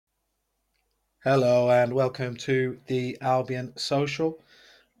Hello and welcome to the Albion Social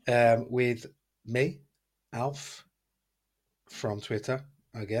with me, Alf from Twitter,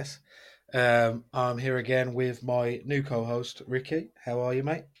 I guess. I'm here again with my new co-host Ricky. How are you,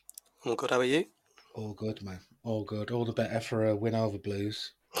 mate? I'm good, how are you? All good, man. All good. All the better for a win over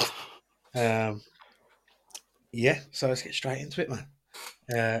Blues. Um, yeah, so let's get straight into it,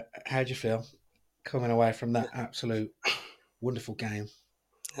 man. How'd you feel coming away from that absolute wonderful game?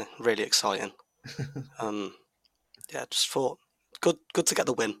 Yeah, really exciting. Um, just thought good to get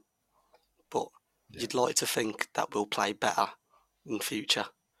the win, but Yeah, you'd like to think that we'll play better in future.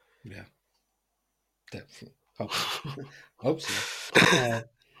 yeah, definitely. Hope so. Hope so. Uh,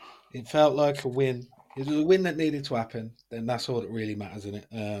 It felt like a win. It was a win that needed to happen. Then that's all that really matters, isn't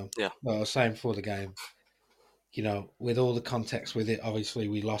it? Yeah, Well, I was saying before the game, with all the context with it, obviously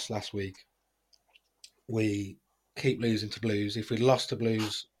we lost last week. We keep losing to Blues. If we'd lost to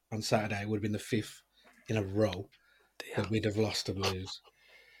Blues on Saturday, it would have been the fifth in a row yeah, that we'd have lost to Blues.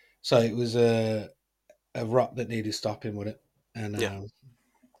 So it was a rot that needed stopping, with it? And yeah,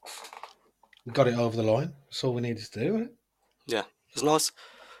 we got it over the line. That's all we needed to do, wasn't it? yeah. It was nice.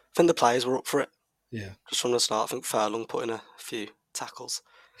 I think the players were up for it Yeah, just from the start. I think Furlong put in a few tackles,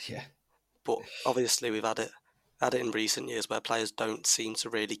 yeah, but obviously we've had it in recent years where players don't seem to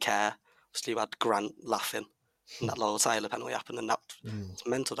really care. Obviously, you had Grant laughing, and that Lyle Taylor penalty happened, and Mm. it's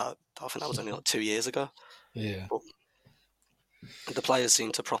mental. That I think that was only like 2 years ago. Yeah, But the players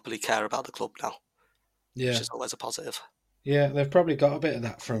seem to properly care about the club now, which yeah. is always a positive. Yeah, they've probably got a bit of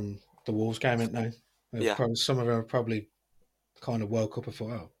that from the Wolves game, haven't they? They've Yeah, probably some of them have probably kind of woke up and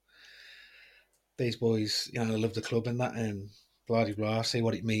thought, "Oh, these boys, love the club and that, and blah blah blah. See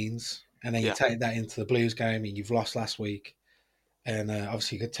what it means." And then you yeah, take that into the Blues game, and you've lost last week, and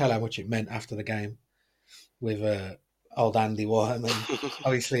obviously you could tell how much it meant after the game with old Andy Wyman.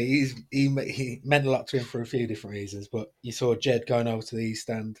 Obviously, he meant a lot to him for a few different reasons, but you saw Jed going over to the East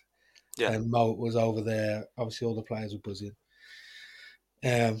Stand, yeah, and Mo was over there. Obviously, all the players were buzzing.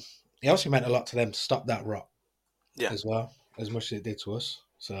 Um, it also meant a lot to them to stop that rot yeah, as well, as much as it did to us.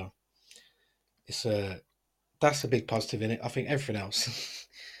 So it's that's a big positive in it. I think everything else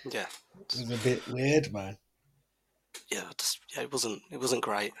yeah, was a bit weird, man. yeah. Just yeah, it wasn't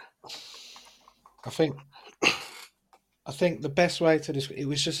great. I think I think the best way to describe it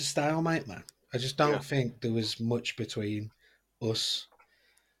was just a stalemate, man. I just Yeah, don't think there was much between us.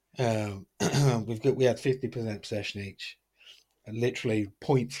 We had 50% possession each, and literally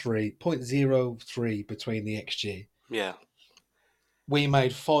point zero three between the XG. yeah, We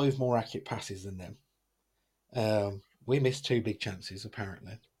made five more accurate passes than them. We missed two big chances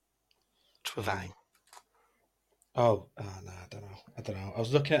apparently. Travay. Um, no, I don't know. I don't know. I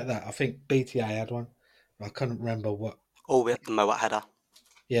was looking at that. I think BTA had one. But I couldn't remember what. Oh, we had the Moat header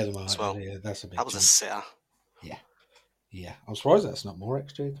Yeah, the as Martin. well. Yeah, that's a That big was a chance. sitter. Yeah, yeah. I'm surprised that's not more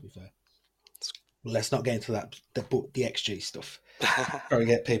XG. To be fair, let's not get into that. The XG stuff. Trying to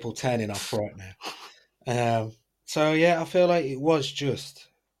get people turning off right now. So yeah, I feel like it was just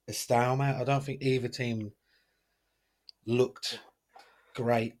a stalemate. I don't think either team looked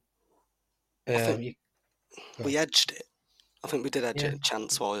great. I think You, go on. we edged it. I think we did edge Yeah, it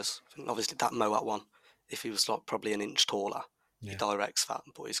chance wise. I think obviously that Moat one, if he was like probably an inch taller, he yeah. directs that,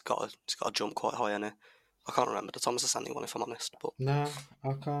 but he's got to jump quite high in it. I can't remember the Thomas Asante one if I'm honest, but No,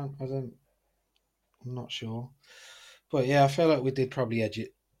 I can't. I don't. I'm not sure. But yeah, I feel like we did probably edge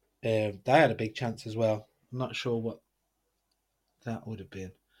it. They had a big chance as well. I'm not sure what that would have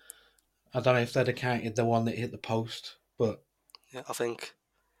been. I don't know if they'd have counted the one that hit the post, but yeah, I think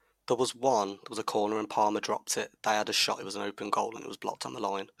there was a corner and Palmer dropped it. They had a shot, it was an open goal and it was blocked on the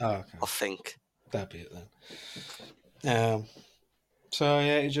line. oh, okay, I think. that'd be it then. So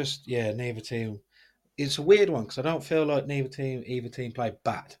yeah, it just neither team. It's a weird one because I don't feel like either team played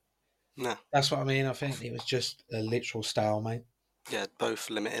bad. No. That's what I mean. I think it was just a literal stalemate. Yeah, both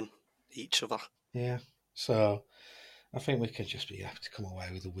limiting each other. Yeah. So I think we could just be happy to come away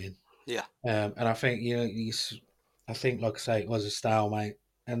with a win. Yeah. And I think I think like I say, it was a stalemate,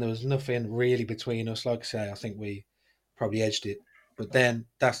 and there was nothing really between us. Like I say, I think we probably edged it. But then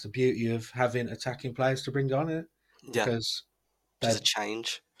that's the beauty of having attacking players to bring on it, Yeah. because Which is a they've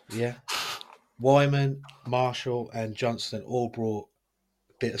change. yeah, Wyman, Marshall, and Johnston all brought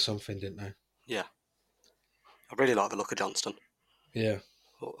a bit of something, didn't they? Yeah. I really like the look of Johnston. Yeah,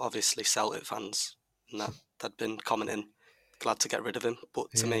 Well, obviously Celtic fans and that had been commenting glad to get rid of him,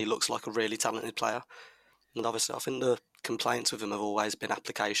 but to me yeah, he looks like a really talented player. And obviously I think the complaints with him have always been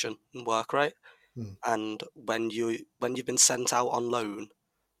application and work rate. mm, And when you've been sent out on loan,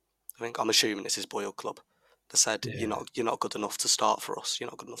 I think I'm assuming it's his boy club, They said Yeah, you're not good enough to start for us. You're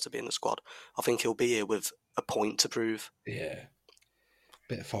not good enough to be in the squad. I think he'll be here with a point to prove. yeah.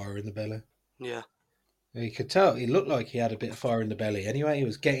 Bit of fire in the belly. Yeah, You could tell he looked like he had a bit of fire in the belly. Anyway, he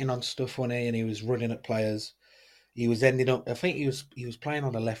was getting on stuff one day and he was running at players. He was ending up. I think he was playing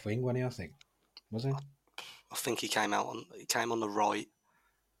on the left wing, when I think, was he? I think he came on the right.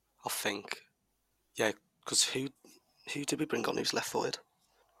 I think yeah, because who did we bring on who's left footed?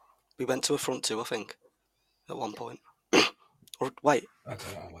 We went to a front two, I think, at one point. Or wait, I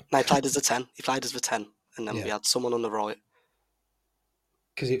don't know. no, he played as a 10. He played as a 10, and then we Yeah, had someone on the right.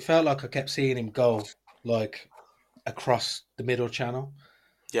 because it felt like I kept seeing him go like across the middle channel.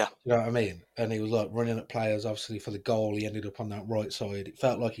 Yeah, You know what I mean? And he was like running at players. Obviously, for the goal, he ended up on that right side. It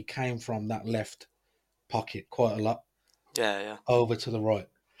felt like he came from that left pocket quite a lot yeah. over to the right.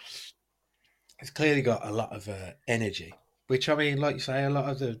 He's clearly got a lot of energy, which I mean, like you say, a lot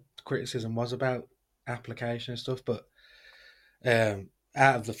of the criticism was about application and stuff. But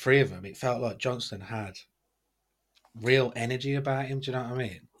out of the three of them, it felt like Johnston had real energy about him. Do you know what I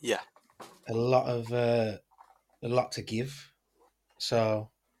mean? Yeah. A lot of a lot to give. So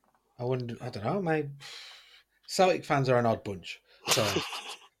I wouldn't. I don't know. Maybe Celtic fans are an odd bunch. So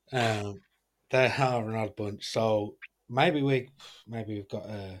um, they are an odd bunch. So maybe we've got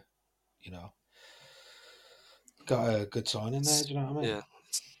a you know got a good sign in there. It's, Do you know what I mean? yeah.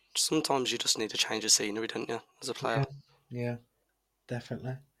 Sometimes you just need a change of scenery, don't you, as a player? Yeah, yeah,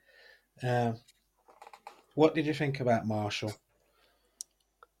 definitely. Um, what did you think about Marshall?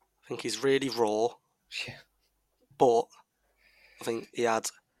 I think he's really raw, Yeah, but I think he had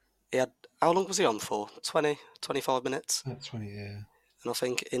how long was he on for? 20, 25 minutes. that's funny. Yeah, And I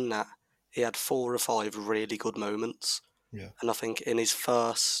think in that he had 4 or 5 really good moments. yeah, And I think in his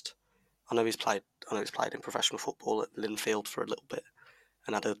first I know he's played in professional football at Linfield for a little bit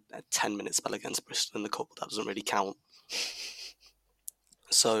and had a 10-minute spell against Bristol in the cup, but that doesn't really count.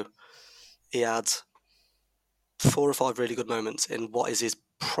 So he had 4 or 5 really good moments in what is his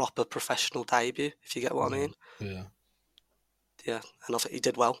proper professional debut, if you get what I yeah, mean. yeah. Yeah, and I think he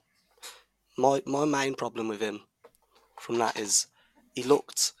did well. My main problem with him from that is he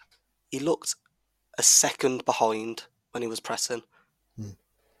looked he looked a second behind when he was pressing. Mm,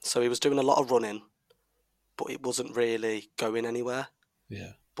 So he was doing a lot of running, but it wasn't really going anywhere.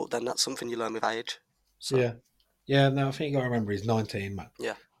 yeah, But then that's something you learn with age. So yeah, yeah. No, I think you got to remember he's 19, man.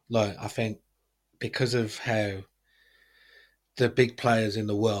 yeah, Like I think because of how the big players in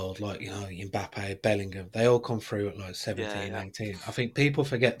the world, like Mbappe, Bellingham, they all come through at like yeah, 17, yeah, 18. I think people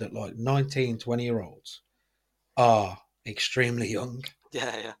forget that like 19, 20-year olds are extremely young.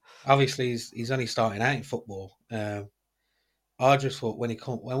 yeah, yeah, Obviously, he's only starting out in football. I just thought when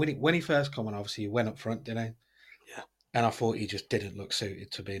he first come on, obviously he went up front, didn't he? yeah, And I thought he just didn't look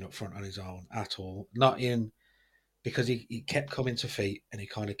suited to being up front on his own at all. Not in because he kept coming to feet and he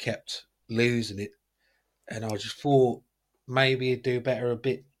kind of kept losing it. And I just thought maybe he'd do better a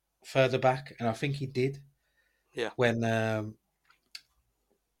bit further back, and I think he did. yeah. When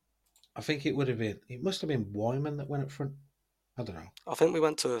I think it must have been Wyman that went up front. I don't know. I think we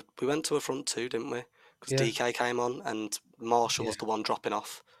went to a front two, didn't we? Because Yeah, DK came on and Marshall yeah. was the one dropping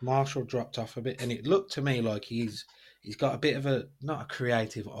off. Marshall dropped off a bit, and it looked to me like he's got a bit of a not a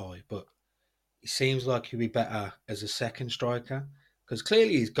creative eye, but he seems like he'd be better as a second striker because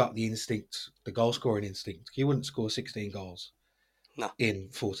clearly he's got the instinct, the goal scoring instinct. He wouldn't score 16 goals No, in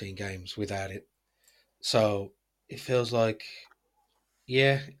 14 games without it. So it feels like,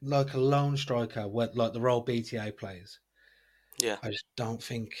 yeah, like a lone striker, like the role BTA plays. yeah, I just don't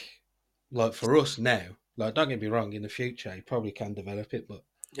think, like for us now, like don't get me wrong, in the future he probably can develop it, but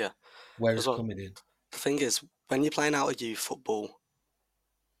yeah. where Because it's coming in, the thing is, when you're playing out of youth football,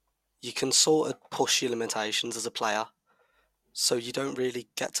 you can sort of push your limitations as a player. So you don't really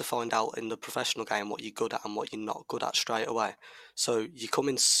get to find out in the professional game what you're good at and what you're not good at straight away. So you come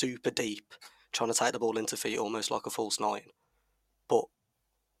in super deep, trying to take the ball into feet almost like a false nine, but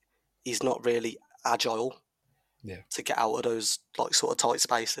he's not really agile yeah, to get out of those like sort of tight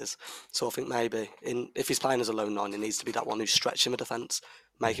spaces. So I think maybe if he's playing as a lone nine, it needs to be that one who's stretching the defence,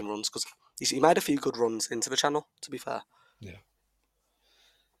 yeah, making runs because he made a few good runs into the channel. To be fair, yeah.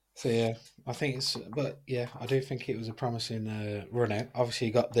 So yeah, I think but yeah, I do think it was a promising run out. Obviously,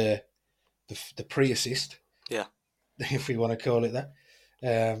 you got the pre-assist, yeah, if we want to call it that,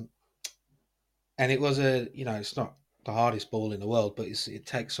 um, and it was it's not the hardest ball in the world, but it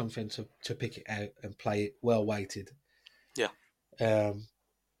takes something to pick it out and play it well weighted. yeah, Um,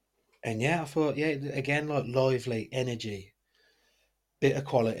 and yeah, I thought again like lively energy, bit of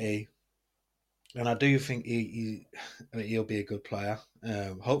quality, and I do think he'll be a good player.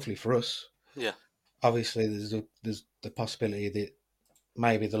 Hopefully for us. yeah. obviously there's the possibility that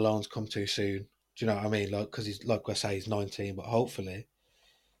maybe the loans come too soon. Do you know what I mean? Like, because he's like I say, he's 19, but hopefully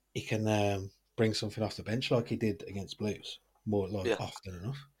he can bring something off the bench like he did against Blues more like Yeah, often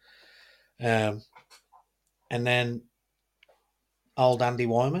enough. Um, and then old Andy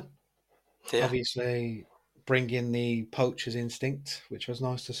Wyman, yeah, obviously bringing the poacher's instinct, which was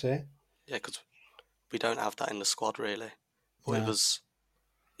nice to see. yeah. Because we don't have that in the squad really. But it No, was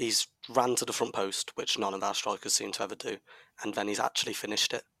he's ran to the front post, which none of our strikers seem to ever do, and then he's actually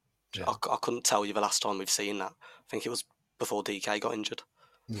finished it. yeah, I couldn't tell you the last time we've seen that. I think it was before DK got injured.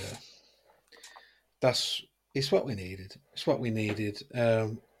 yeah. That's it's what we needed. It's what we needed.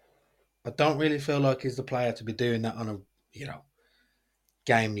 I don't really feel like he's the player to be doing that on a you know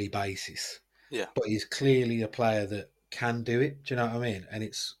gamely basis, Yeah, but he's clearly a player that can do it. Do you know what I mean? And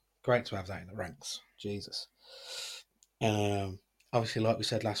it's great to have that in the ranks. Jesus. Um, obviously, like we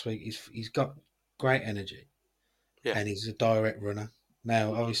said last week, he's got great energy yeah, and he's a direct runner.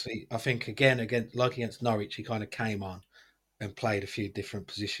 Now, hmm obviously, I think again, like against Norwich, he kind of came on and played a few different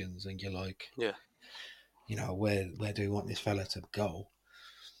positions, and you're like, yeah, where do we want this fella to go?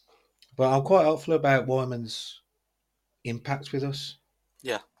 But I'm quite hopeful about Wyman's impact with us.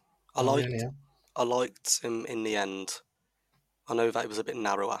 yeah. I I really liked am. I liked him in the end. I know that it was a bit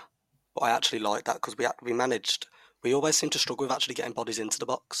narrower, but I actually liked that because we managed. We always seem to struggle with actually getting bodies into the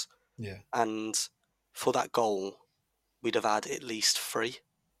box, Yeah, and for that goal, we'd have had at least three,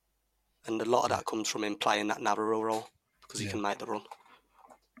 and a lot of yeah, that comes from him playing that narrower role because he yeah, can make the run.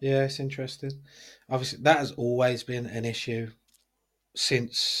 yeah. It's interesting. Obviously, that has always been an issue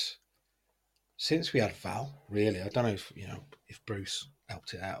since we had Val. Really, I don't know if Bruce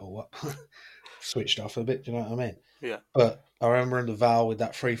helped it out or what. Switched off a bit. Do you know what I mean? Yeah, But I remember in the Val with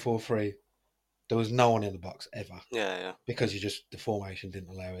that 3-4-3, there was no one in the box ever yeah, yeah, because the formation didn't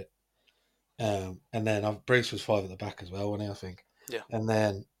allow it. And then Bruce was five at the back as well, wasn't he? I think. yeah, And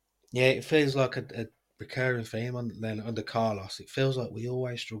then yeah, it feels like a recurring theme. And then under Carlos, it feels like we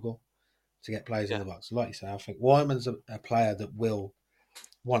always struggle to get players in yeah, the box. Like you say, I think Wyman's a player that will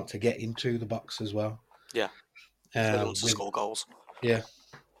want to get into the box as well. yeah. Clearly wants to With score goals. yeah,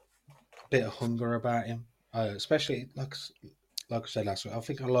 a bit of hunger about him, especially like I said last week. I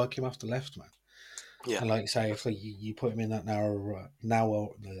think I like him off the left, man. Yeah, And like you say, if you put him in that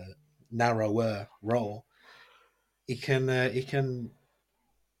narrower role, he can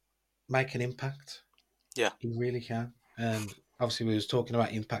make an impact. yeah, He really can. And obviously, we was talking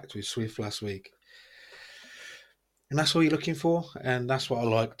about impact with Swift last week, and that's what you're looking for, and that's what I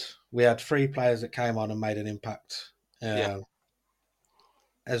liked. We had three players that came on and made an impact. yeah, Uh,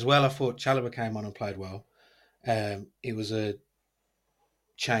 as well, I thought Chalobah came on and played well. It was a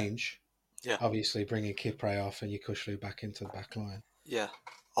change, yeah, obviously bringing Kipre off and Yakushlu back into the back line. yeah.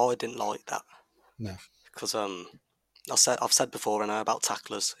 I didn't like that No, because I've said before, I know about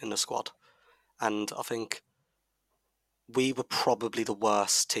tacklers in the squad, and I think we were probably the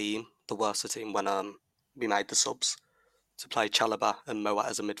worst team when we made the subs to play Chalobah and Moat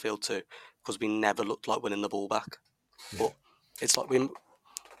as a midfield too, because we never looked like winning the ball back. yeah, But it's like we've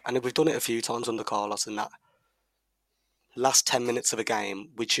done it a few times under Carlos in that last 10 minutes of a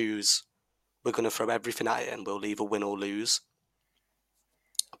game we choose we're going to throw everything at it and we'll either win or lose.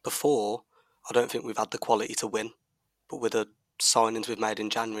 Before, I don't think we've had the quality to win, but with the signings we've made in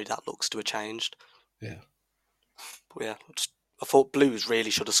January, that looks to have changed. yeah, But yeah, I thought Blues really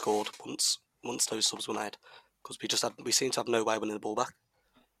should have scored once those subs were made because we seem to have no way of winning the ball back.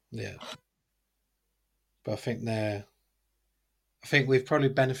 yeah. But I think we've probably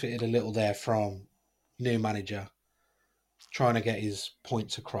benefited a little there from new manager trying to get his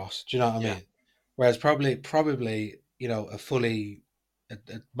points across. Do you know what I Yeah, mean? Whereas probably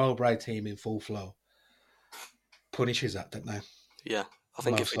a Mowbray team in full flow punishes that, don't they? yeah. I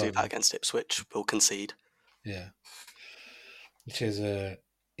think if Most we do that likely, against Ipswich, we'll concede. yeah. Which is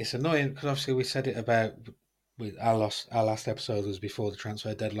it's annoying because obviously we said it about with our last episode was before the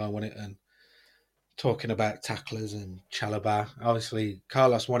transfer deadline, wasn't it? And talking about tacklers and Chalobah. Obviously,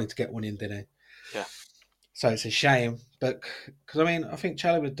 Carlos wanted to get one in, didn't he? Yeah, So it's a shame, but because I mean, I think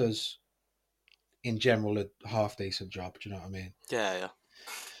Chalobah does in general a half decent job. Do you know what I mean? yeah, yeah,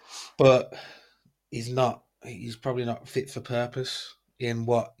 But he's not. He's probably not fit for purpose in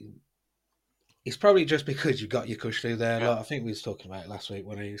what. It's probably just because you've got your Kushlu there. yeah, Like I think we was talking about it last week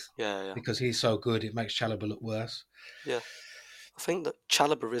when yeah, yeah, because he's so good, it makes Chalobah look worse. yeah. I think that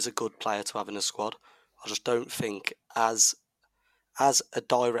Chalobah is a good player to have in a squad. I just don't think as a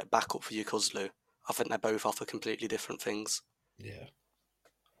direct backup for Yukuzlu, I think they both offer completely different things. Yeah,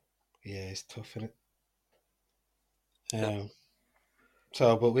 yeah, it's tough, isn't it? Yeah, Um,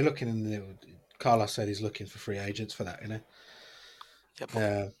 so, but we're looking in the Carlos said he's looking for free agents for that, you know. Yeah, but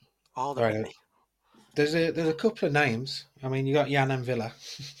are there Right. any? There's a couple of names. I mean, you got Jan and Villa,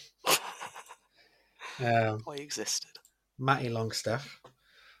 um, I existed. Matty Longstaff.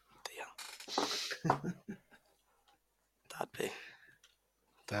 Dear, that'd be. I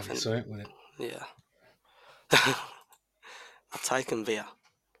That'd be think, something, wouldn't it? yeah. I'd take him via.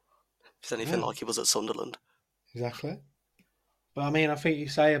 If he's anything Yeah, like he was at Sunderland. exactly. But I mean, I think you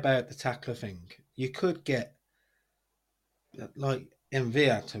say about the tackler thing, you could get like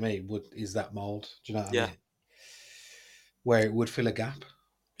Envia to me is that mould. Do you know what I Yeah. mean? Where it would fill a gap.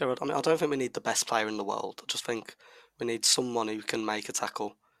 Yeah, I mean, I don't think we need the best player in the world. I just think we need someone who can make a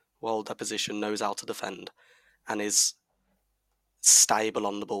tackle, hold their position, knows how to defend, and is stable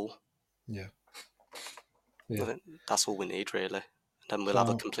on the ball. Yeah, I yeah. think that's all we need, really. Then we'll have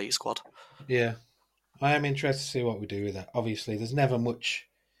a So complete squad. yeah, I am interested to see what we do with that. Obviously, there's never much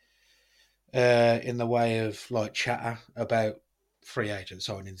in the way of like chatter about free agent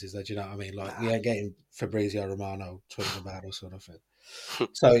signings, is there? Do you know what I mean? Like we Nah. ain't getting Fabrizio Romano tweeting about us sort of thing.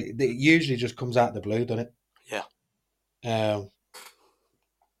 So it usually just comes out the blue, doesn't Yeah, it?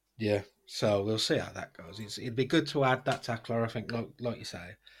 Yeah. So we'll see how that goes. It'd be good to add that tackler. I think, like you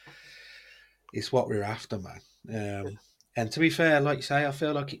say, it's what we're after, man. yeah, And to be fair, like you say, I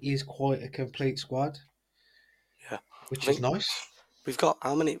feel like it is quite a complete squad, yeah. I which is think nice. we've got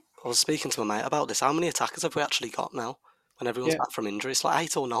how many? I was speaking to a mate about this. How many attackers have we actually got now? When everyone's Yeah, back from injury, it's like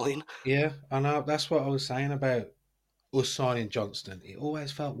 8 or 9. yeah. I know. That's what I was saying about us signing Johnston. It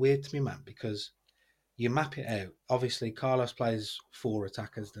always felt weird to me, man, because you map it out. Obviously, Carlos plays four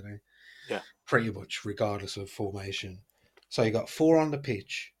attackers, doesn't he? Yeah, Pretty much, regardless of formation. So you got four on the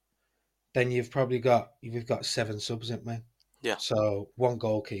pitch. Then you've got seven subs, haven't we? yeah, So one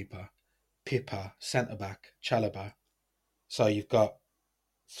goalkeeper, Pippa, centre back, Chalobah. So you've got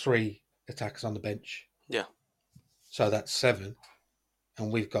three attackers on the bench. yeah, So that's seven,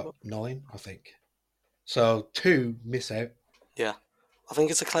 and we've got nine, I think. So two miss out. yeah. I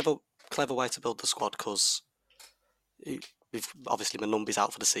think it's a clever way to build the squad because we've obviously Manumbi's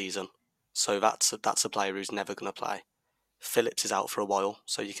out for the season, so that's a player who's never going to play. Phillips is out for a while,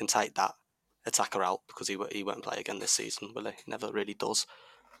 so you can take that attacker out because he won't play again this season, will he? He never really does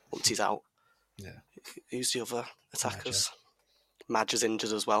once he's out. Yeah, Who's the other Major. attackers? Madge is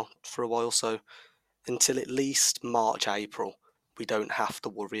injured as well for a while, so until at least March, April, we don't have to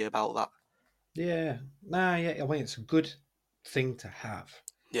worry about that. Yeah, nah, yeah. I mean, it's a good thing to have,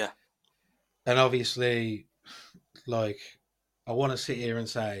 Yeah, and obviously, like, I want to sit here and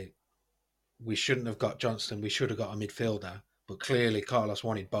say we shouldn't have got Johnston. We should have got a midfielder, but clearly Carlos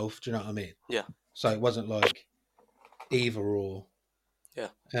wanted both. Do you know what I mean? yeah, So it wasn't like either or. yeah.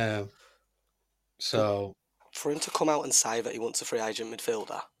 Um, And so for him to come out and say that he wants a free agent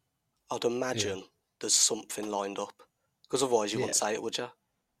midfielder, I'd yeah, imagine there's something lined up. Because otherwise you yeah, wouldn't say it, would you?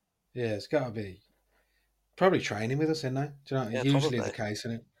 yeah. It's got to be probably training with us, isn't there? Do you know? Yeah, Usually the probably. case,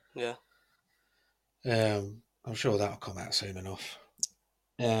 isn't Yeah, it? I'm sure that'll come out soon enough.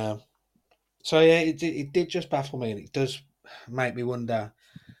 Um, so yeah, it did just baffle me, and it does make me wonder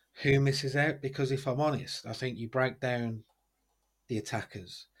who misses out. Because if I'm honest, I think you break down the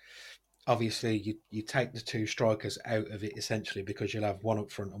attackers. Obviously, you take the two strikers out of it essentially because you'll have one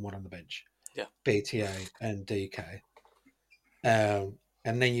up front and one on the bench, yeah, BTA and DK.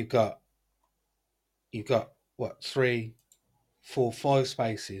 And then you've got what, three, four, five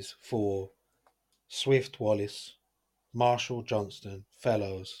spaces for Swift, Wallace, Marshall, Johnston,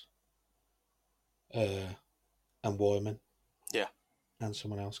 Fellows, uh, and Wyman, yeah, and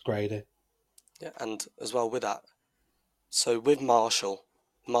someone else, Grady. yeah. And as well with that, so with Marshall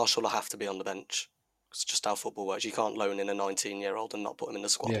will have to be on the bench. It's just how football works. You can't loan in a 19-year-old and not put him in the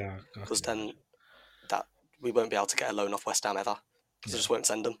squad Yeah, I because can then imagine. that we won't be able to get a loan off West Ham ever because they Yeah, just won't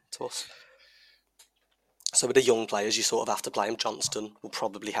send them to us. So with the young players, you sort of have to play him. Johnston will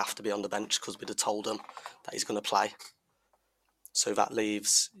probably have to be on the bench because we'd have told him that he's going to play. So that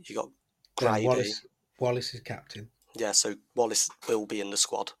leaves you got then Grady. Wallace is captain. Yeah, so Wallace will be in the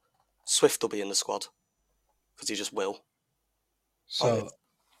squad. Swift will be in the squad because he just will. Oh, So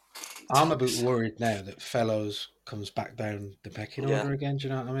I'm a bit worried now that Fellows comes back down the pecking yeah, order again. Do you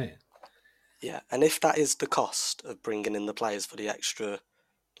know what I mean? yeah. And if that is the cost of bringing in the players for the extra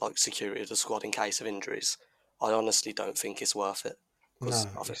like security of the squad in case of injuries, I honestly don't think it's worth it because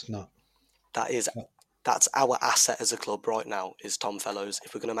No, of it. it's not. That is that's our asset as a club right now is Tom Fellows.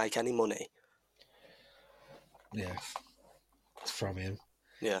 If we're going to make any money, Yeah, it's from him.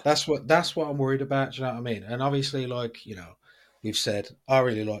 yeah, That's what I'm worried about. Do you know what I mean? And obviously, like we've said, I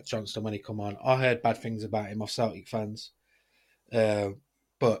really like Johnston when he come on. I heard bad things about him off Celtic fans, uh,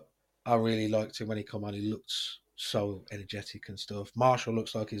 but I really liked him when he come on. He looked so energetic and stuff. Marshall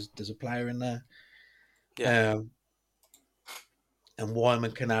looks like there's a player in there. Yeah, Um, and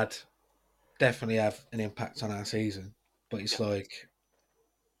Wyman can definitely have an impact on our season. But it's yeah, like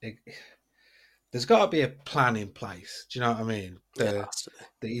it, there's got to be a plan in place. Do you know what I mean? yeah. It has to be.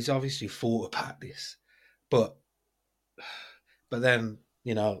 That he's obviously thought about this, but then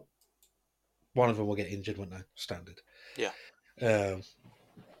one of them will get injured, won't they? Standard. Yeah, Um,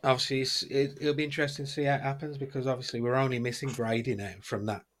 obviously, it'll be interesting to see how it happens because obviously we're only missing Grady now from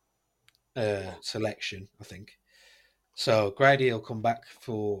that yeah, selection, I think. So Grady will come back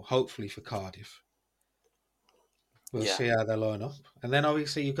for hopefully for Cardiff. We'll yeah, see how they line up, and then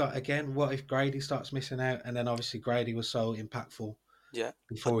obviously you've got again. What if Grady starts missing out, and then obviously Grady was so impactful yeah. I,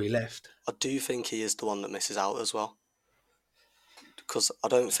 before he left. I do think he is the one that misses out as well because I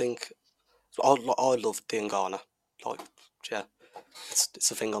don't think I love Diangana. Like, yeah,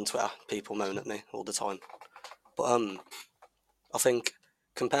 it's a thing on Twitter. People moan at me all the time. But I think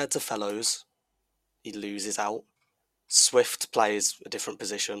compared to Fellows, he loses out. Swift plays a different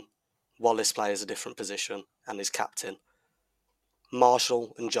position. Wallace plays a different position and is captain.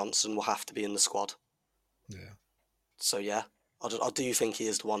 Marshall and Johnson will have to be in the squad. Yeah, So yeah, I do think he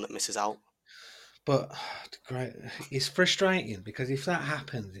is the one that misses out. but great. It's frustrating because if that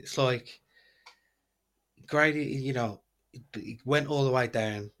happens, it's like Grady. He went all the way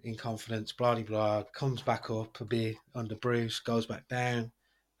down in confidence, blah blah blah. Comes back up a bit under Bruce, goes back down, and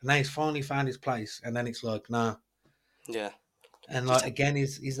now he's finally found his place. And then it's like, nah. Yeah. And Do you like again,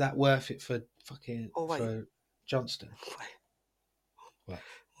 is that worth it for fucking oh wait, for Johnston? wait. Well,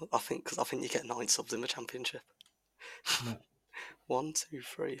 Because I think you get 9 subs in the championship. no, 1, 2,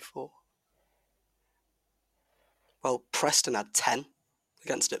 3, 4. Well, Preston had 10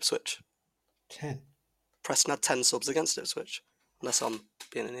 against Ipswich. 10. Preston had 10 subs against Ipswich. Unless I'm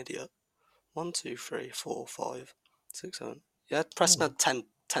being an idiot. 1, 2, 3, 4, 5, 6, 7. Yeah, Preston Oh, had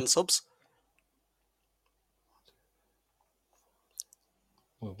 10 subs.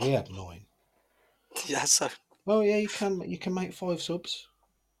 well, we had 9. Yeah, so Oh yeah, you can make 5 subs.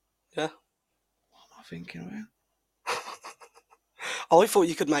 yeah. What am I thinking about? I thought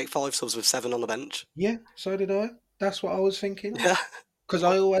you could make 5 subs with 7 on the bench. Yeah, so did I. That's what I was thinking. Yeah. Because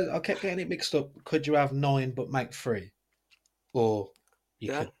I kept getting it mixed up. Could you have 9 but make 3, or you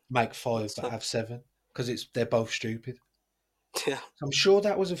Yeah, could make 5 that's but fair. have 7? Because they're both stupid. Yeah. So I'm sure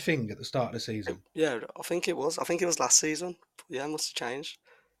that was a thing at the start of the season. Yeah, I think it was. I think it was last season. But yeah, it must have changed.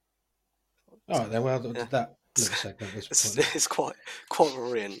 All So right, then. Well, yeah, that little segment was it's, funny. it's quite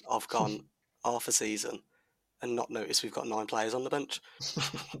worrying. I've gone half a season and not noticed we've got 9 players on the bench.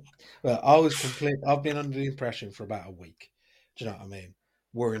 Well, I was complete. I've been under the impression for about a week. Do you know what I mean?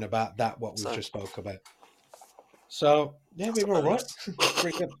 Worrying about that, what we've So just spoke about. So yeah, that's we a were all right.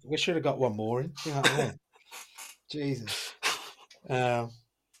 bonus. We should have got one more in. Do you know what I mean? Jesus. Um,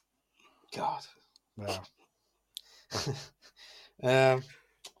 God. Well. um,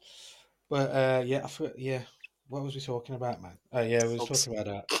 but yeah, yeah. What was we talking about, man? Oh yeah, we was Subs. talking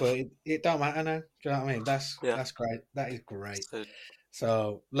about that. But it don't matter now. Do you know what I mean? Yeah. That's great. That is great. So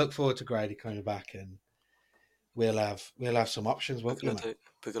So look forward to Grady coming back, and we'll have some options, we're won't you, gonna man? do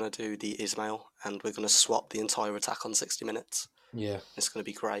we're gonna do the Ismail and we're gonna swap the entire attack on 60 minutes. Yeah, It's gonna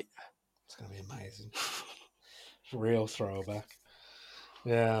be great. it's gonna be amazing. It's a real throwback.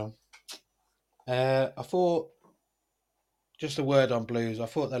 Yeah. I thought just a word on Blues. I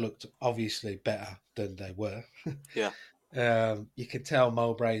thought they looked obviously better than they were. Yeah. You could tell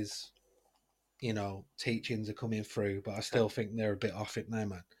Mowbray's, teachings are coming through, but I Yeah. still think they're a bit off it now,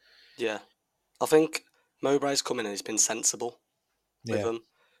 man. Yeah. I think Mowbray's come in and he's been sensible with Yeah, them.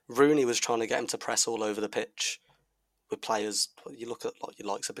 Rooney was trying to get him to press all over the pitch with players. You look at like your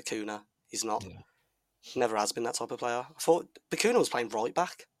likes of Bakuna. He's not. yeah, Never has been that type of player. I thought Bakuna was playing right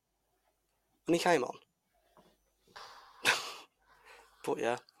back when he came on. But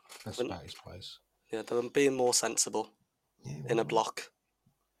yeah, that's when, about his place. yeah, they were being more sensible Yeah, in a well, block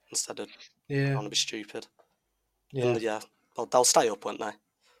instead of yeah, trying to be stupid. And yeah, yeah, they'll stay up, won't they? I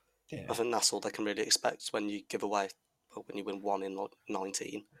yeah, think that's all they can really expect when you give away, well, when you win one in like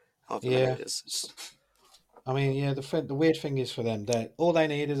 19, however many yeah. it is. I mean, yeah. The weird thing is for them, that all they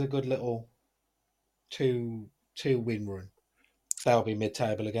need is a good little two win run. They'll be mid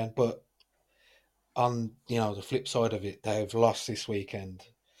table again. But on the flip side of it, they've lost this weekend.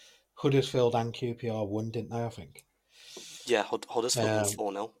 Huddersfield and QPR won, didn't they? I think. Yeah, Huddersfield won Um,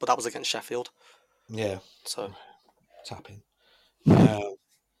 4-0, but that was against Sheffield. yeah, So tapping. Um,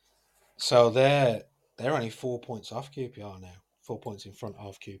 so they're only 4 points off QPR now. 4 points in front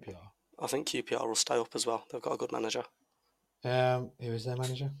of QPR. I think QPR will stay up as well. They've got a good manager. Who is their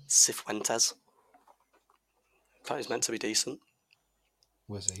manager? Cifuentes. Thought he's meant to be decent.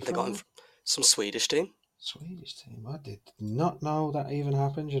 Was he They got him from? from some Swedish team. Swedish team. I did not know that even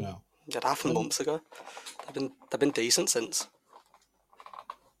happened. You know. It happened Um, months ago. They've been decent since.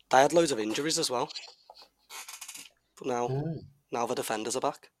 They had loads of injuries as well, but now yeah. now the defenders are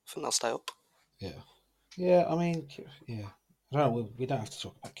back. I think they'll stay up. Yeah. Yeah. I mean, yeah. I don't know. We don't have to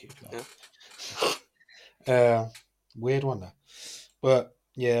talk about QPR. Yeah, Weird one though. But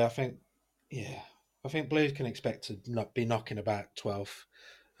yeah, yeah, I think Blues can expect to not be knocking about 12th.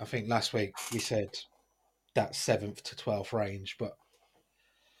 I think last week we said that 7th to 12th range, but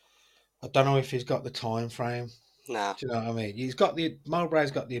I don't know if he's got the time frame. nah, Do you know what I mean? He's got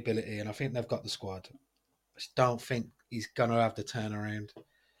Mowbray's got the ability, and I think they've got the squad. I just don't think he's gonna have the turnaround,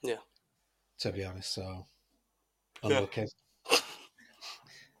 yeah, to be honest. So yeah, unlucky.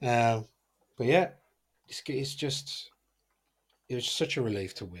 Um, but yeah, it's just it was such a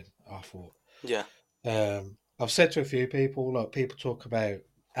relief to win. I thought. yeah, I've said to a few people, like people talk about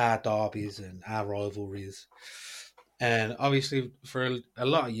our derbies and our rivalries, and obviously for a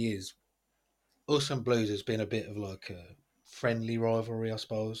lot of years, us and Blues has been a bit of like a friendly rivalry, I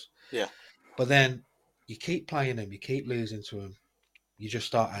suppose. yeah, But then you keep playing them, you keep losing to them, you just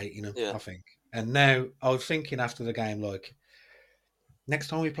start hating them. yeah, I think. And now I was thinking after the game, like next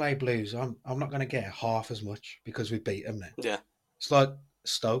time we play Blues, I'm not going to get half as much because we beat them now. yeah, It's like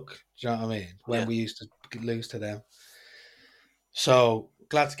Stoke. Do you know what I mean? When yeah, we used to lose to them. So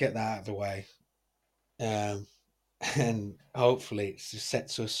glad to get that out of the way, um, and hopefully it just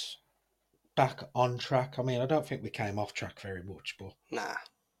sets us back on track. I mean, I don't think we came off track very much, but nah,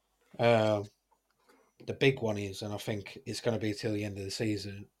 um, the big one is, and I think it's going to be till the end of the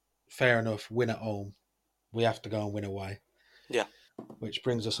season. Fair enough, win at home. We have to go and win away, yeah. which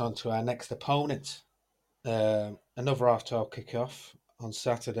brings us on to our next opponent. Another half-time kick-off on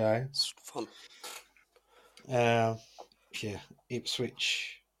Saturday. It's fun. Um, yeah,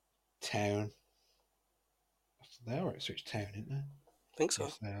 Ipswich Town. They are Ipswich Town, aren't they? I think so.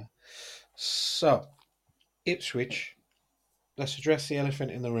 Yes, they are. So, Ipswich, let's address the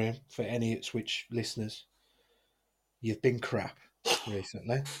elephant in the room for any Ipswich listeners. You've been crap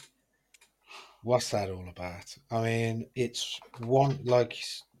recently. What's that all about? I mean, it's one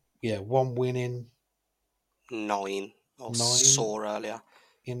win in 9. I was 9 sore earlier.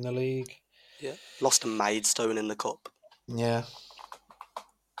 in the league. Yeah, lost to Maidstone in the cup. Yeah,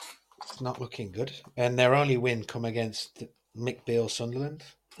 it's not looking good. And their only win come against Mick Beale Sunderland.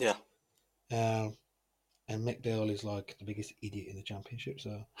 Yeah, Um, and Mick Beale is like the biggest idiot in the championship.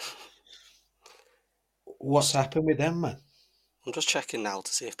 So, what's just happened with them, man? I'm just checking now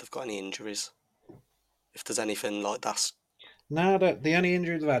to see if they've got any injuries. If there's anything like that. Now that the only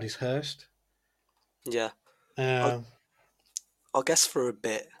injury they've had is Hurst. Yeah, I Um, I guess for a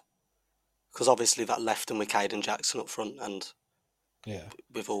bit, because obviously that left him with Caden Jackson up front, and yeah,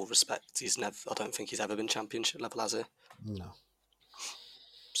 with all respect, he's never. I don't think he's ever been championship level, has he? no,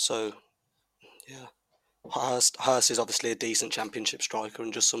 So yeah, Hurst is obviously a decent championship striker,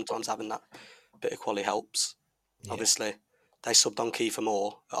 and just sometimes having that bit of quality helps. yeah, Obviously, they subbed on Kiefer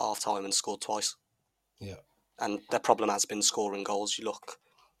Moore at half time and scored twice, yeah, and their problem has been scoring goals. You look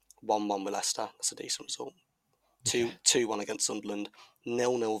 1-1 with Leicester, that's a decent result. yeah. 2-1 against Sunderland,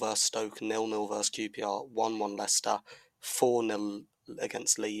 0-0 versus Stoke, 0-0 versus QPR, 1-1 Leicester, 4-0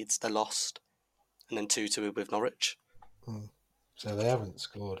 against Leeds, they lost, and then 2-2 with Norwich. Mm. So they haven't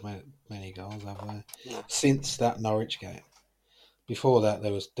scored many goals, have they? No. Since that Norwich game. Before that,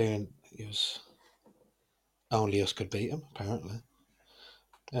 it was only us could beat them. Apparently,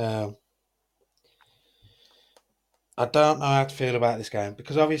 um, I don't know how to feel about this game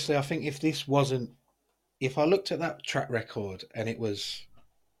because obviously, I think if I looked at that track record and it was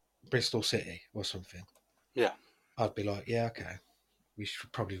Bristol City or something, Yeah, I'd be like, yeah, okay, we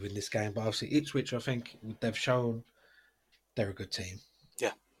should probably win this game. But obviously, Ipswich, I think they've shown they're a good team.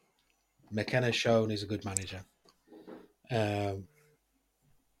 yeah. McKenna's shown he's a good manager. Um,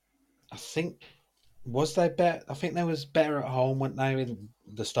 I think was they better? I think they was better at home, weren't they, in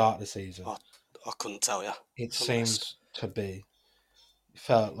the start of the season? I, I couldn't tell you, It if I'm honest. seems to be.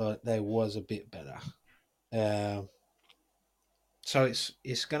 Felt like they was a bit better. Um, so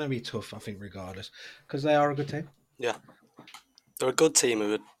it's going to be tough, I think, regardless, because they are a good team. Yeah, they're a good team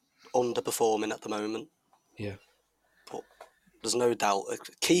who are underperforming at the moment, Yeah, but there's no doubt.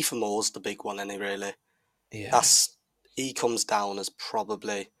 Kiefer Moore's the big one, any really. yeah, That's he comes down as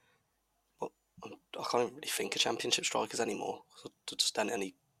probably. Well, I can't even really think of championship strikers anymore. There just aren't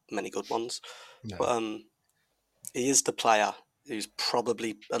any many good ones. no, But he is the player who's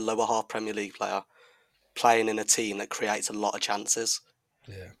probably a lower half Premier League player playing in a team that creates a lot of chances.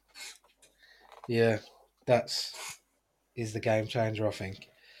 Yeah, yeah, that's is the game changer, I think,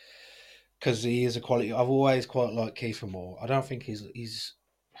 because he is a quality. I've always quite liked Kiefer Moore. I don't think he's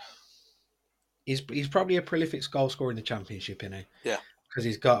probably a prolific goal scorer in the championship, isn't he? Yeah, Because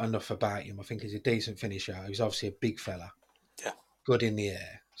he's got enough about him. I think he's a decent finisher. He's obviously a big fella, yeah, good in the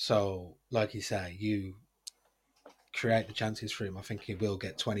air. So, like you say, you create the chances for him. I think he will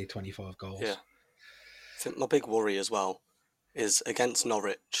get 20, 25 yeah. goals. I think my big worry as well is against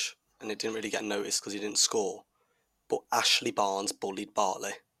Norwich, and it didn't really get noticed because he didn't score. But Ashley Barnes bullied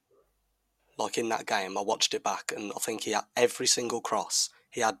Bartley. Like in that game, I watched it back, and I think he had every single cross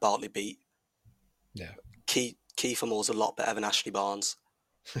he had Bartley beat. Yeah, Kiefer Moore's a lot better than Ashley Barnes.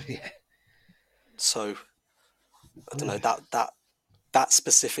 yeah, So I don't know, yeah. that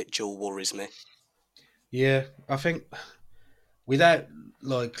specific duel worries me. Yeah, I think without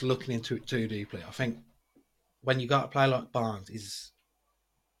like looking into it too deeply, I think when you got a player like Barnes,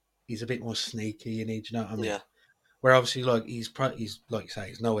 he's a bit more sneaky. Do you know what I mean? Yeah, Where obviously, like he's like you say,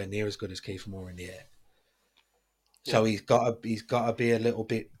 he's nowhere near as good as Kiefer Moore in the air. yeah, So he's got to be a little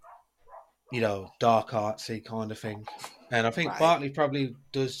bit, dark artsy kind of thing. And I think right. Bartley probably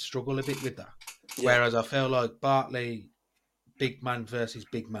does struggle a bit with that. Yeah, Whereas I feel like Bartley, big man versus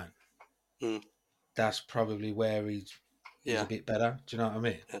big man, mm, that's probably where he's yeah, a bit better. Do you know what I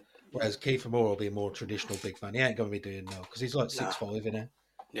mean? yeah, Whereas Kiefer Moore will be a more traditional big man. He ain't going to be doing no because he's like nah, 6'5", isn't he?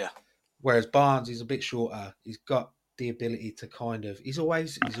 yeah, Whereas Barnes is a bit shorter. He's got the ability to kind of. He's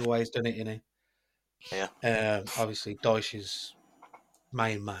always done it, innit? yeah. Obviously, Dyche's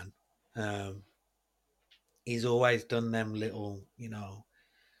main man. Um, he's always done them little,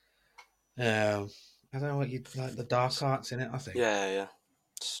 I don't know what you'd like the dark arts in it. I think Yeah, yeah,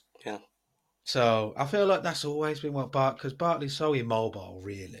 yeah, so. I feel like that's always been what because Bartley's so immobile.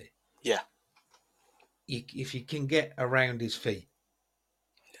 Really, yeah. if you can get around his feet,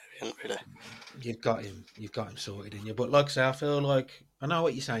 Didn't really. you've got him. You've got him sorted in you. But like I say, I feel like I know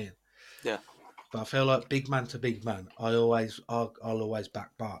what you're saying. Yeah, But I feel like big man to big man, I'll always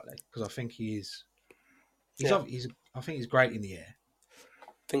back Bartley because I think yeah. I think he's great in the air.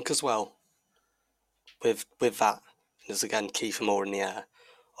 Think as well with that. There's again Kiefer Moore in the air.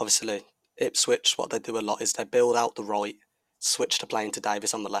 Obviously, Ipswich, what they do a lot is they build out the right, switch to playing to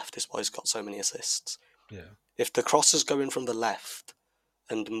Davis on the left. Is why he's got so many assists. Yeah, If the cross is going from the left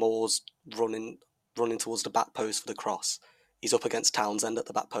and Moore's running towards the back post for the cross, he's up against Townsend at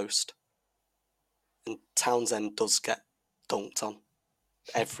the back post, and Townsend does get dunked on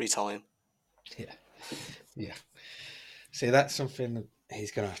every time. yeah, yeah. See, that's something that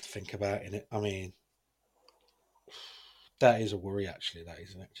he's going to have to think about in it. I mean, that is a worry actually. That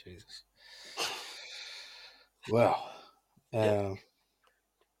isn't it? Jesus. Well, Yeah, um,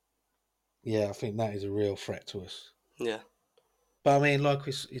 yeah, I think that is a real threat to us. yeah, But I mean, like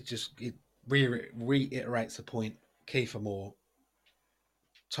it reiterates the point. Kiefer Moore,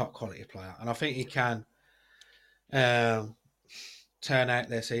 top quality player, and I think he can um, turn out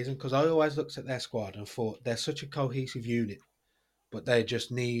their season because I always looked at their squad and thought they're such a cohesive unit, but they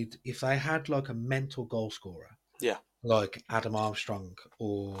just need if they had like a mental goal scorer yeah. like Adam Armstrong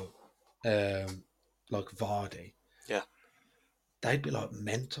or like Vardy, Yeah, they'd be like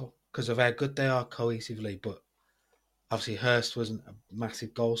mental because of how good they are cohesively. But obviously, Hurst wasn't a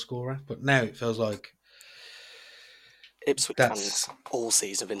massive goal scorer, but now it feels like Ipswich that's fans all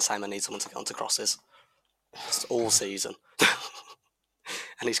season have been saying I need someone to get onto crosses. Just all God. season.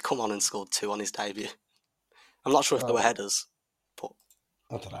 And he's come on and scored two on his debut. I'm not sure if they were Oh, headers, but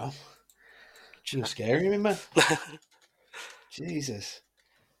I don't know. You're scaring me, man. Jesus.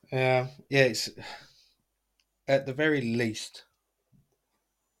 Yeah, it's at the very least,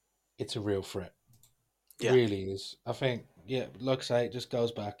 it's a real threat. yeah, Really is. I think, yeah, like I say, it just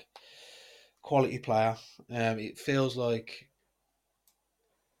goes back. Quality player. It feels like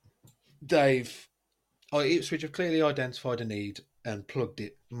they've Ipswich have clearly identified a need and plugged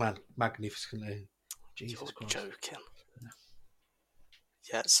it magnificently. Jesus you're Christ. joking.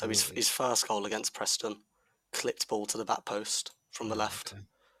 Yeah, so Oh, his first goal against Preston, clipped ball to the back post from the left. okay.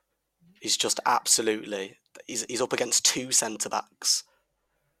 He's just absolutely. He's up against two centre backs,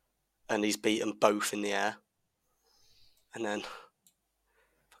 and he's beaten both in the air. And then if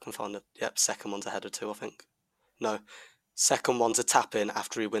I can find it, yep, second one's a header too, I think. No, second one's a tap in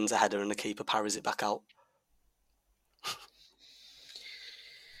after he wins a header and the keeper parries it back out.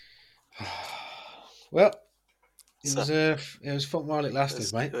 Well, So it was fun while it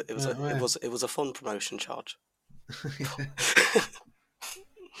lasted, mate. it was a fun promotion charge.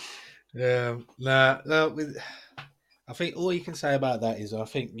 Nah, no, I think all you can say about that is I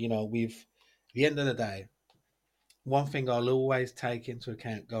think we've the end of the day, one thing I'll always take into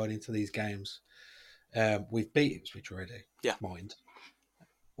account going into these games, we've beat Ipswich already, Yeah. mind.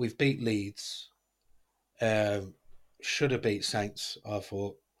 We've beat Leeds. Um, should have beat Saints, I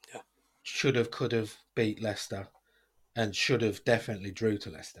thought. Yeah. Should have, could have beat Leicester, and should have definitely drew to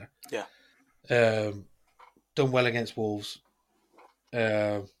Leicester. Yeah. Done well against Wolves.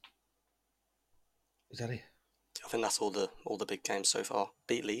 Is that it? I think that's all the big games so far.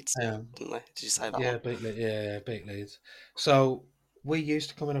 Beat Leeds, didn't they? Did you say that one? Beat Leeds. So we used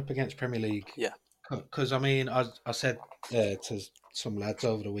to coming up against Premier League Yeah. because I said to some lads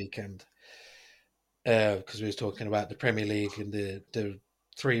over the weekend because we was talking about the Premier League and the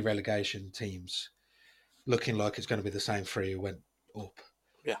three relegation teams looking like it's going to be the same three who went up.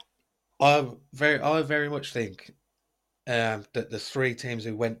 Yeah. I very much think that the three teams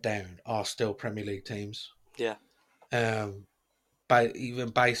who went down are still Premier League teams. Yeah. Even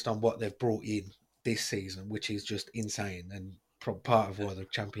based on what they've brought in this season, which is just insane and part of Yeah. why the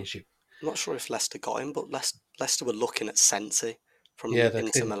championship. I'm not sure if Leicester got him, but Leicester were looking at Sensi Yeah, from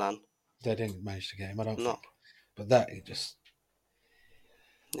Inter Milan. they didn't manage the game, I don't No. think. But that is just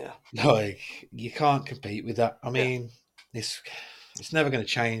Yeah. like you can't compete with that. I Yeah. mean, it's never going to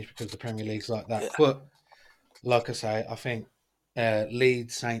change because the Premier League's like that. Yeah. But like I say, I think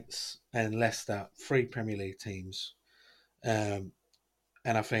Leeds, Saints, and Leicester, three Premier League teams, and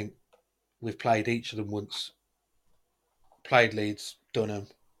I think we've played each of them once. Played Leeds, done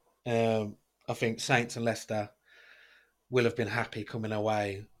them. I think Saints and Leicester will have been happy coming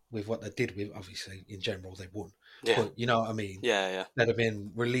away with what they did with. Obviously, in general, they won, Yeah. but you know what I mean. Yeah. Yeah. They'd have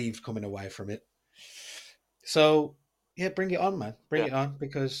been relieved coming away from it. So yeah, bring it on, man. Bring Yeah. it on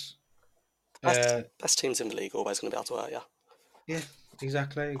because Best teams in the league always going to be able to hurt you. yeah,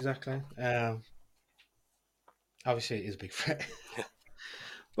 exactly. Obviously, it is a big threat, Yeah.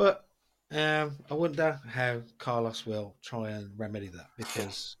 but I wonder how Carlos will try and remedy that Yeah.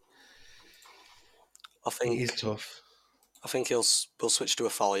 because I it is think tough. we'll switch to a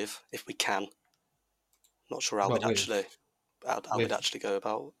 5 if we can. Not sure But how we'd with actually go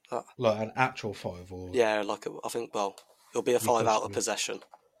about that. like an actual five, or Yeah, I think it'll be a you 5 push out of through. possession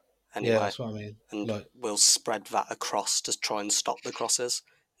Yeah, anyway, that's what I mean. and Like, we'll spread that across to try and stop the crosses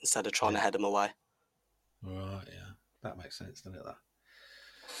instead of trying yeah, to head them away. right, yeah, that makes sense, doesn't it? That.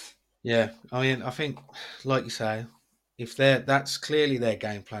 Yeah, I mean, I think, like you say, if that's clearly their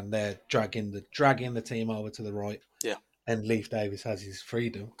game plan. They're dragging the team over to the right, Yeah. and Leif Davis has his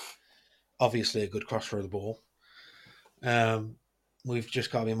freedom. Obviously, a good crosser of the ball. Um, we've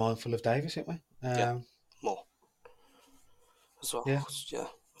just got to be mindful of Davis, haven't we? Yeah. More as well. Yeah. Yeah.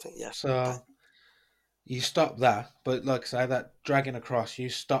 I think yeah. So you stop that, but like I say, that dragging across, you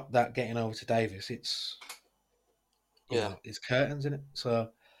stop that getting over to Davis. It's Yeah. it's curtains in it.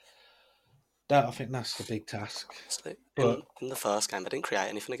 So that I think that's the big task. So But in the first game, they didn't create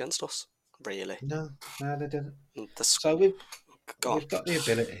anything against us, really. no, they didn't. And So go on. we've got the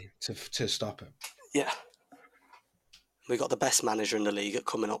ability to stop him. Yeah. We got the best manager in the league at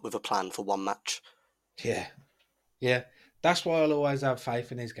coming up with a plan for one match. Yeah, yeah. That's why I'll always have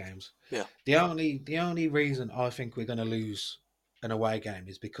faith in his games. Yeah. The only reason I think we're going to lose an away game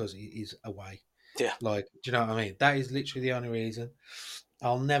is because it is away. Yeah. Like, do you know what I mean? That is literally the only reason.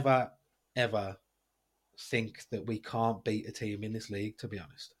 I'll never ever think that we can't beat a team in this league. To be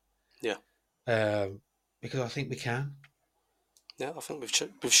honest, Yeah. because I think we can. Yeah. I think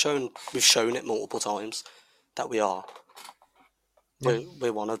we've shown it multiple times that we are. Yeah,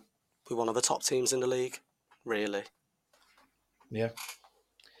 We're one of the top teams in the league, really. yeah.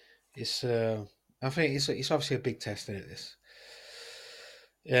 It's I think it's obviously a big test in it. This.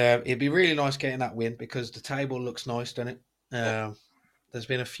 It'd be really nice getting that win because the table looks nice, doesn't it? Yeah. There's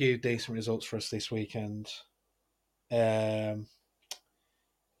been a few decent results for us this weekend. Um,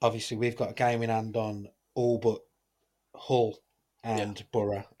 obviously, we've got a game in hand on all but Hull Yeah. and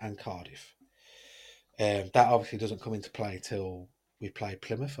Borough and Cardiff. That obviously doesn't come into play till we play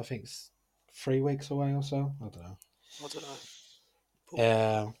Plymouth. I think it's 3 weeks away or so. I don't know. I don't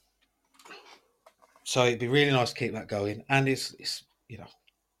know. Um, so it'd be really nice to keep that going, and it's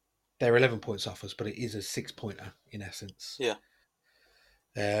they're 11 points off us, but it is a 6-pointer in essence. Yeah.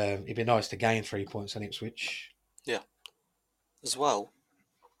 It'd be nice to gain 3 points on Ipswich. Yeah. As well,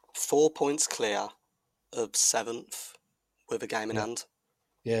 4 points clear of 7th with a game in Yeah, hand.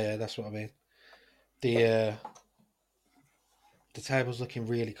 yeah, that's what I mean. The table's looking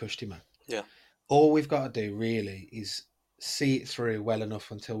really cushy, man. Yeah. All we've got to do really is see it through well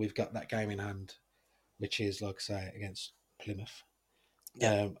enough until we've got that game in hand, which is, like I say, against Plymouth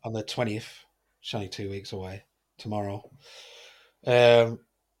Yeah. on the 20th. It's only 2 weeks away tomorrow. Um,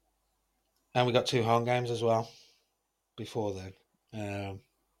 And we got 2 home games as well before then.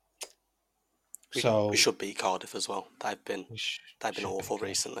 We So should beat Cardiff as well. we They've been should be awful good.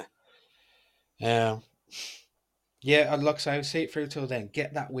 recently. Um, yeah, I'd like to say, see it through till then.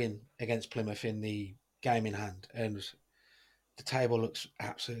 Get that win against Plymouth in the game in hand, and the table looks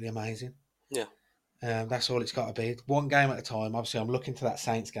absolutely amazing. Yeah. That's all it's got to be. One game at a time. Obviously, I'm looking to that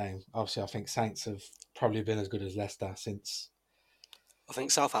Saints game. Obviously, I think Saints have probably been as good as Leicester since. I think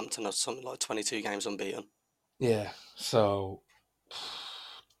Southampton have something like 22 games unbeaten. Yeah, so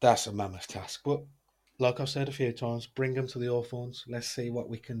that's a mammoth task. But like I've said a few times, bring them to the Hawthorns. Let's see what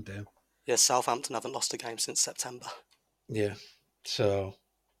we can do. Yeah, Southampton haven't lost a game since September. Yeah, so,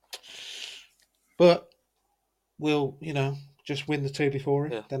 but we'll, just win the 2 before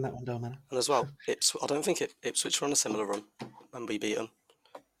it. Yeah. Then that one don't matter. And as well, I don't think Ipswich were on a similar run when we beat them.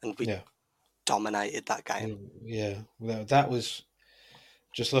 And we Yeah, dominated that game. yeah. That was,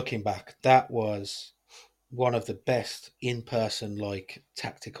 just looking back, that was one of the best in-person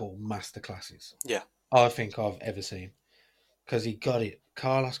tactical masterclasses Yeah. I think I've ever seen, because he got it.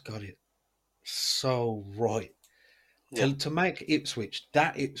 Carlos got it so right Yeah. to make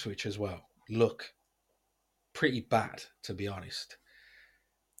Ipswich as well look pretty bad, to be honest,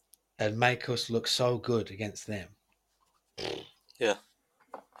 and make us look so good against them. Yeah.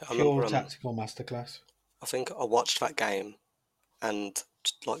 I Pure remember tactical masterclass. I think I watched that game and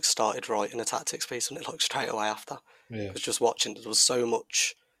started writing a tactics piece on it straight away after. Yeah, Because just watching there was so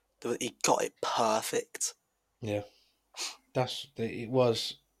much he got it perfect. yeah. It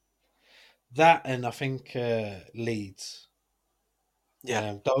was that, and I think Leeds.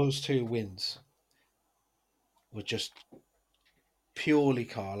 Yeah. Those 2 wins were just purely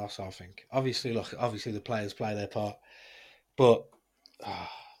Carlos. I think. Obviously, the players play their part, but uh,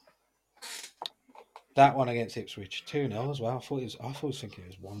 that one against Ipswich 2-0 as well. I thought it was thinking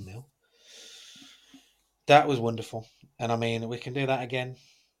it was 1-0. That was wonderful, and I mean we can do that again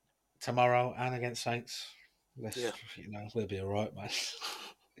tomorrow and against Saints. Yeah. We'll be all right, man.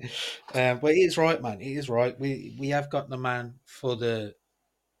 But it is right, man. It is right. We have got the man for the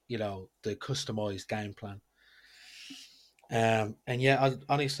customized game plan. And yeah,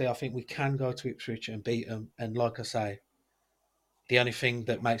 honestly, I think we can go to Ipswich and beat them. And like I say, the only thing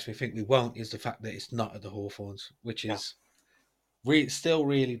that makes me think we won't is the fact that it's not at the Hawthorns, which Yeah. is still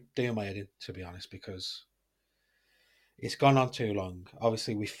really doing my head in, to be honest, because it's gone on too long.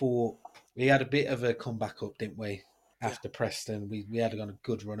 Obviously, we had a bit of a comeback up, didn't we? Yeah. After Preston, we had a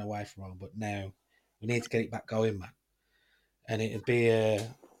good run away from home, but now we need to get it back going, man. And it'd be a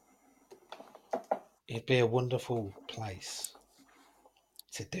wonderful place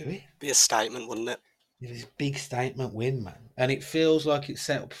to do it. Be a statement, wouldn't it? It was a big statement win, man. And it feels like it's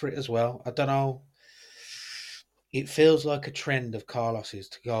set up for it as well. I don't know. It feels like a trend of Carlos's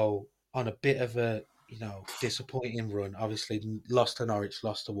to go on a bit of a, disappointing run. Obviously, lost to Norwich,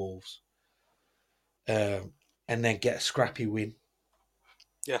 lost to Wolves, and then get a scrappy win.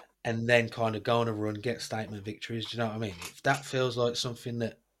 Yeah. And then kind of go on a run, get statement victories. Do you know what I mean? If that feels like something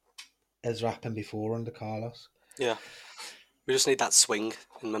that has happened before under Carlos. Yeah. We just need that swing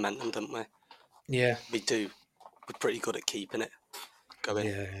in momentum, don't we? Yeah. We do. We're pretty good at keeping it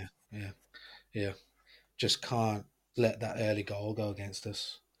going. Yeah. Just can't let that early goal go against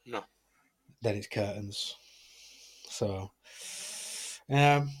us. No. Then it's curtains. So,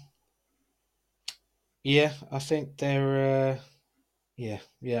 um, yeah, I think they're, yeah.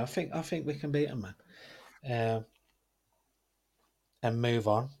 I think we can beat them, man, um, and move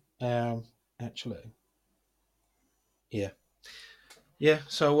on. Actually, yeah, yeah.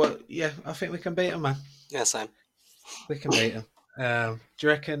 So, yeah, I think we can beat them, man. Yeah, same. We can beat them. Do you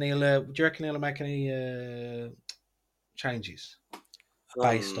reckon he'll make any changes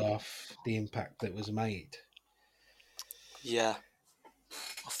based Um. off the impact that was made? Yeah.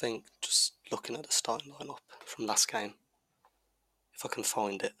 I think just looking at the starting lineup from last game, if I can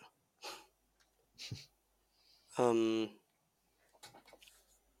find it. Um.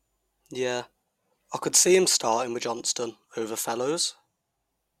 Yeah. I could see him starting with Johnston over Fellows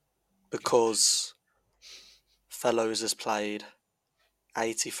because Fellows has played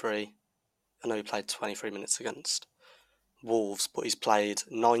 83. I know he played 23 minutes against Wolves, but he's played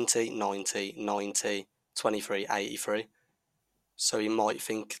 90, 90, 90, 23, 83. So he might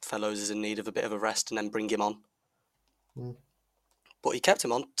think Fellows is in need of a bit of a rest and then bring him on. Mm, But he kept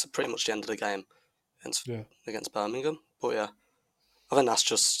him on to pretty much the end of the game yeah, against Birmingham. But yeah, I think that's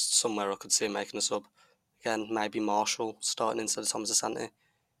just somewhere I could see him making a sub. Again, maybe Marshall starting instead of Thomas Asante,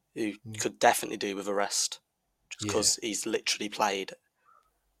 who mm, could definitely do with a rest. Just yeah, because he's literally played,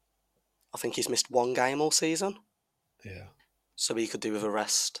 I think he's missed one game all season. yeah. So he could do with a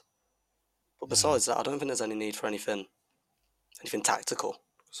rest. But besides that, I don't think there's any need for anything tactical.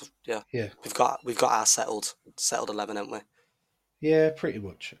 So, yeah, Yeah, we've got our settled 11, haven't we? yeah, pretty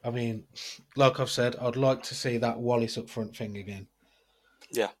much. I mean, like I've said, I'd like to see that Wallace up front thing again.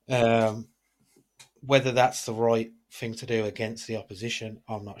 Yeah, Um, whether that's the right thing to do against the opposition,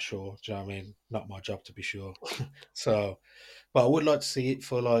 I'm not sure. Do you know what I mean? Not my job to be sure. So, but I would like to see it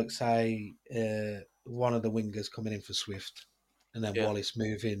for, like, say, one of the wingers coming in for Swift, and then yeah, Wallace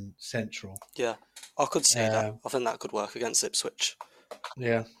moving central. yeah. I could see that. Um, I think that could work against Ipswich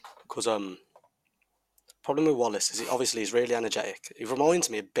yeah, because problem with Wallace is obviously he's really energetic. He reminds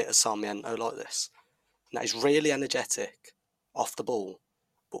me a bit of Sarmiento like this. Now he's really energetic off the ball,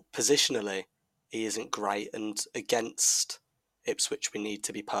 but positionally he isn't great. And against Ipswich, we need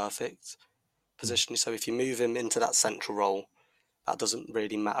to be perfect mm, positionally. So if you move him into that central role, that doesn't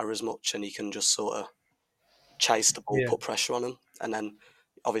really matter as much, and he can just sort of chase the ball, yeah, put pressure on him, and then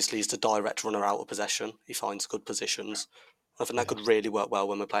obviously he's the direct runner out of possession. He finds good positions. I think that yeah. could really work well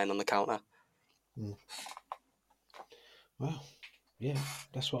when we're playing on the counter. Mm. Well, yeah,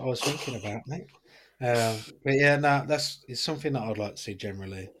 that's what I was thinking about, mate. But yeah, no, that's it's something that I'd like to see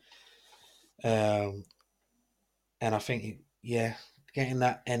generally. Um, and I think, yeah, getting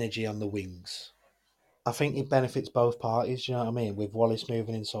that energy on the wings, I think it benefits both parties. You know what I mean? With Wallace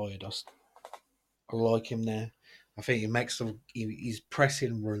moving inside, I like him there. I think he makes them. His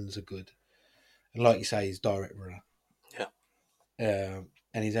pressing runs are good, and like you say, he's direct runner, Yeah,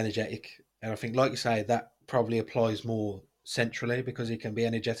 and he's energetic. And I think, like you say, that probably applies more centrally because he can be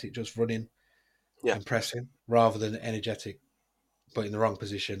energetic just running yeah, and pressing, rather than energetic but in the wrong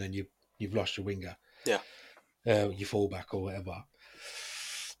position and you've lost your winger, yeah, your fullback or whatever.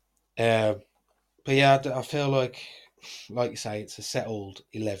 Uh, but yeah, I feel like you say, it's a settled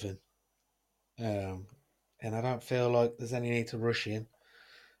 11, um, and I don't feel like there's any need to rush in.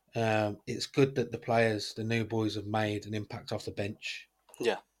 It's good that the new boys, have made an impact off the bench,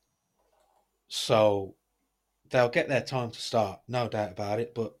 yeah, so they'll get their time to start, no doubt about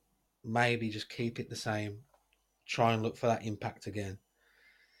it. But maybe just keep it the same. Try and look for that impact again,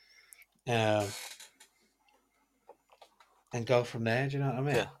 um, and go from there. Do you know what I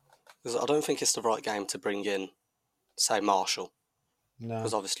yeah. mean? Because I don't think it's the right game to bring in, say, Marshall.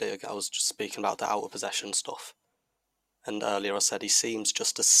 Because No, obviously I was just speaking about the out of possession stuff, and earlier I said he seems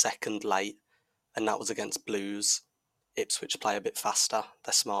just a second late, and that was against Blues. Ipswich play a bit faster.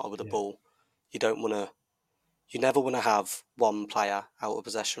 They're smarter with the yeah, ball. You don't want to. You never want to have one player out of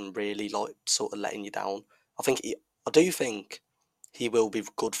possession really like sort of letting you down. I do think he will be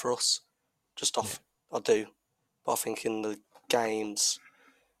good for us. Just yeah, off, I do, but I think in the games,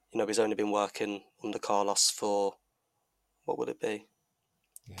 he's only been working under Carlos for what would it be?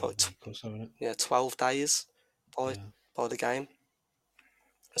 yeah. Like, A week or so, isn't it? 12 days by Yeah, by the game.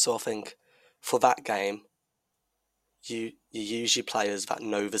 So I think for that game, you use your players that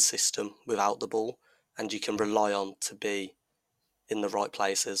know the system without the ball, and you can yeah, rely on to be in the right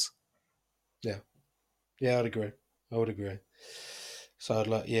places. yeah, yeah. I'd agree. I would agree. So I'd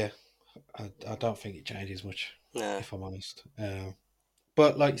like, yeah, I don't think it changes much, Yeah, if I'm honest.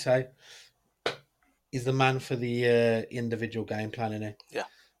 But like you say, he's the man for the individual game plan, isn't he? yeah,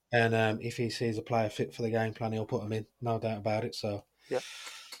 And if he sees a player fit for the game plan, he'll put him in, no doubt about it. So, yeah.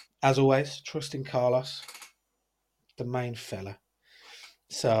 as always, trusting Carlos, the main fella.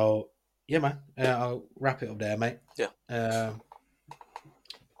 So, yeah, man, I'll wrap it up there, mate. Yeah, Um,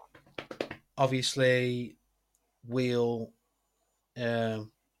 obviously, we'll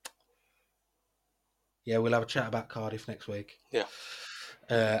um, we'll have a chat about Cardiff next week, yeah,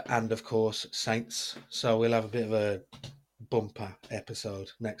 and of course Saints. So we'll have a bit of a bumper episode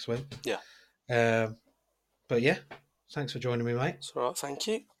next week. yeah. Um, but yeah, thanks for joining me, mate, It's all right. Thank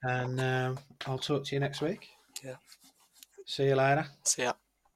you. and I'll talk to you next week. Yeah. See you later. See ya.